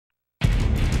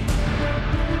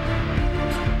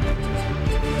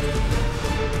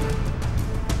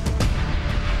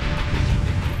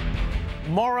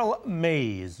Moral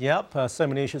Maze, yep, so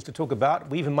many issues to talk about.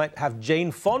 We even might have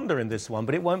Jane Fonda in this one,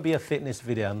 but it won't be a fitness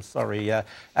video, I'm sorry.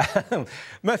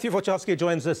 Matthew Wojciechowski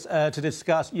joins us to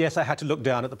discuss, yes, I had to look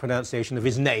down at the pronunciation of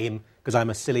his name, because I'm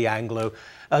a silly Anglo,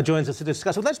 joins us to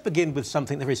discuss. Well, let's begin with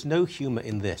something, there is no humour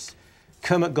in this.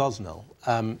 Kermit Gosnell,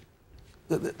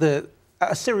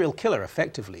 a serial killer,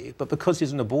 effectively, but because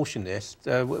he's an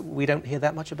abortionist, we don't hear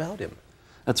that much about him.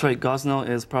 That's right, Gosnell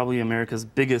is probably America's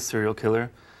biggest serial killer.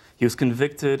 He was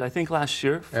convicted, I think, last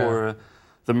year for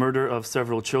the murder of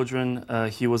several children.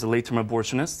 He was a late-term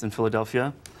abortionist in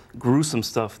Philadelphia. Gruesome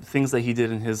stuff. The things that he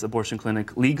did in his abortion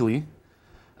clinic legally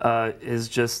is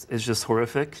just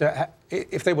horrific. So,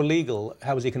 if they were legal,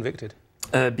 how was he convicted?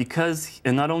 Because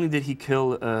not only did he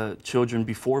kill children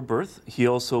before birth, he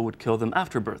also would kill them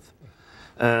after birth.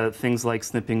 Things like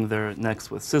snipping their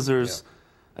necks with scissors.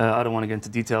 I don't want to get into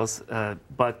details,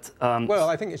 but... well,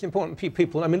 I think it's important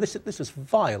people... I mean, this is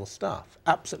vile stuff,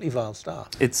 absolutely vile stuff.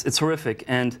 It's horrific,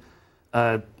 and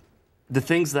the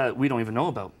things that we don't even know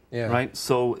about, right?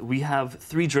 So we have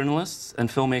 3 journalists and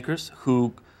filmmakers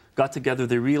who got together.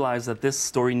 They realized that this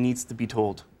story needs to be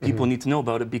told. People need to know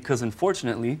about it because,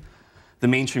 unfortunately, the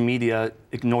mainstream media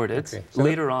ignored it. So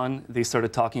later on, they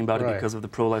started talking about it because of the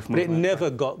pro-life movement. But it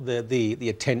never got the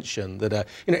attention that,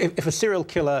 you know, if a serial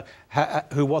killer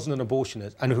who wasn't an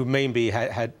abortionist and who maybe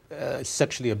had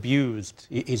sexually abused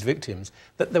his victims,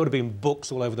 that there would have been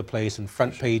books all over the place and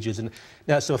front pages. And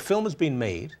now, so a film has been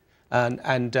made,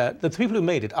 and the people who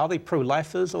made it, are they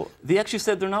pro-lifers or? They actually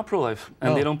said they're not pro-life,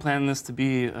 and they don't plan this to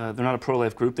be. They're not a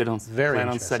pro-life group. They don't plan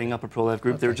on setting up a pro-life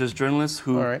group. They're just journalists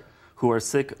who are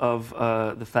sick of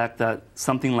the fact that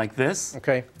something like this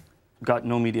got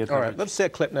no media coverage. All right, let's see a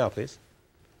clip now, please.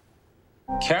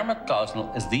 Kermit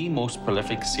Gosnell is the most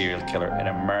prolific serial killer in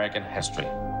American history,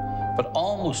 but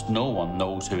almost no one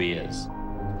knows who he is.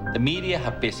 The media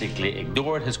have basically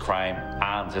ignored his crime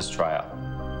and his trial.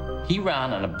 He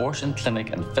ran an abortion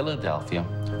clinic in Philadelphia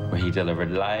where he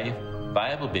delivered live,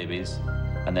 viable babies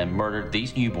and then murdered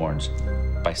these newborns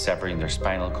by severing their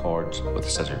spinal cords with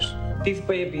scissors. These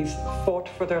babies fought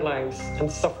for their lives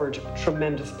and suffered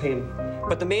tremendous pain.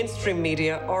 But the mainstream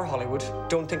media or Hollywood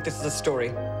don't think this is a story.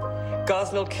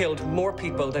 Gosnell killed more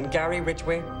people than Gary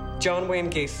Ridgway, John Wayne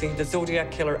Gacy, the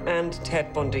Zodiac Killer, and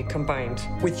Ted Bundy combined.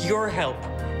 With your help,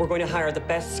 we're going to hire the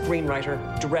best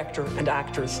screenwriter, director, and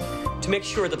actors to make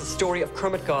sure that the story of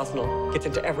Kermit Gosnell gets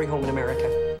into every home in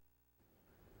America.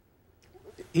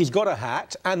 He's got a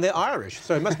hat, and they're Irish,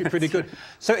 so it must be pretty good.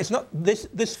 So it's not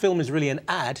this film is really an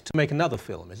ad to make another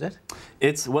film, is it?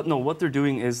 It's what they're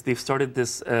doing is they've started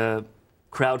this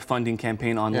crowdfunding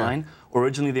campaign online.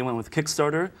 Originally, they went with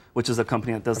Kickstarter, which is a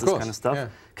company that does this kind of stuff.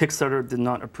 Kickstarter did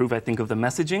not approve, I think, of the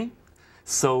messaging,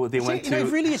 so they went to. You know,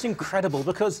 it really is incredible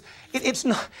because it's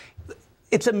not.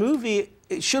 It's a movie.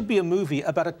 It should be a movie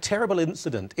about a terrible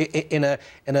incident in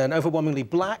an overwhelmingly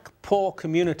black, poor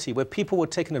community where people were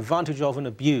taken advantage of and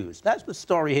abused. That's the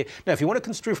story here. Now, if you want to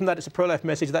construe from that it's a pro-life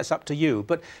message, that's up to you.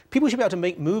 But people should be able to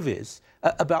make movies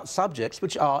about subjects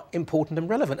which are important and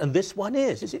relevant, and this one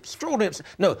is. It's extraordinary.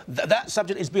 No, that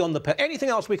subject is beyond the pale. Anything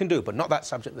else we can do, but not that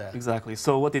subject there. Exactly.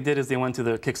 So what they did is they went to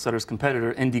the Kickstarter's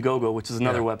competitor, Indiegogo, which is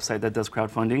another website that does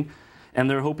crowdfunding. And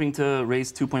they're hoping to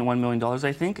raise $2.1 million,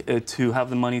 I think, to have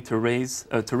the money to raise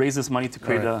this money to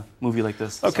create a movie like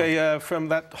this. Okay, from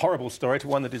that horrible story to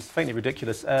one that is faintly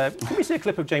ridiculous, can we see a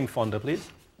clip of Jane Fonda, please?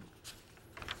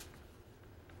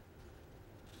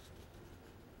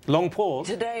 Long pause.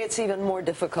 Today it's even more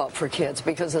difficult for kids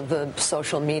because of the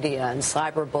social media and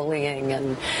cyberbullying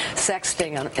and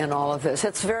sexting and all of this.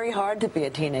 It's very hard to be a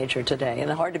teenager today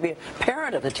and hard to be a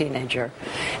parent of a teenager.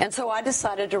 And so I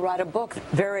decided to write a book.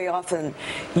 Very often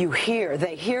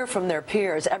they hear from their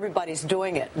peers, everybody's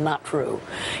doing it. Not true.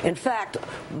 In fact...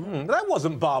 that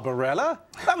wasn't Barbarella.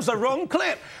 That was the wrong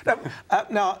clip.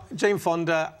 Now, Jane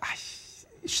Fonda...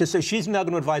 So she's now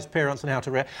going to advise parents on how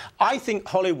to raise. I think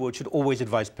Hollywood should always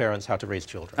advise parents how to raise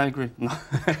children. I agree. No,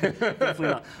 definitely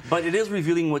not. But it is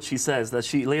revealing what she says. That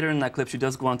she later in that clip she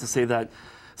does go on to say that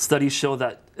studies show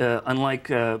that unlike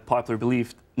popular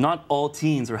belief, not all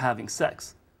teens are having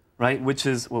sex, right? Which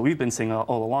is what we've been saying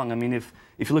all along. I mean, if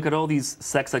you look at all these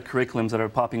sex ed curriculums that are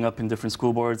popping up in different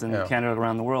school boards in Canada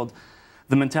around the world,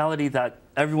 the mentality that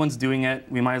everyone's doing it,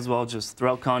 we might as well just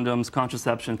throw out condoms,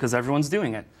 contraception, because everyone's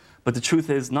doing it. But the truth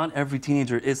is, not every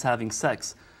teenager is having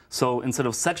sex. So instead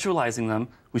of sexualizing them,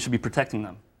 we should be protecting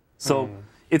them. So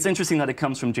it's interesting that it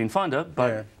comes from Jane Fonda,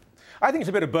 but... I think it's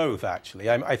a bit of both, actually.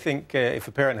 I think if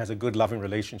a parent has a good, loving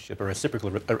relationship, a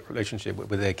reciprocal relationship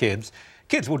with their kids,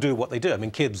 kids will do what they do. I mean,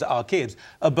 kids are kids,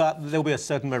 but there'll be a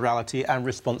certain morality and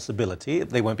responsibility.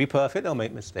 They won't be perfect, they'll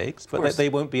make mistakes, but they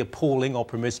won't be appalling or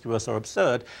promiscuous or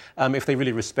absurd if they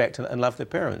really respect and love their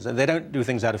parents. And they don't do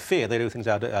things out of fear, they do things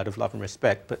out of love and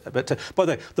respect. But by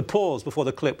the way, the pause before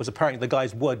the clip was apparently the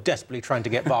guys were desperately trying to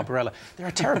get Barbarella. They're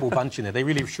a terrible bunch in there. They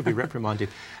really should be reprimanded.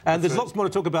 And there's lots more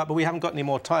to talk about, but we haven't got any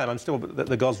more time. I'm still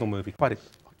the Gosnell movie.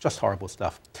 Just horrible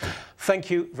stuff. Thank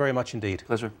you very much indeed.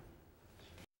 Pleasure.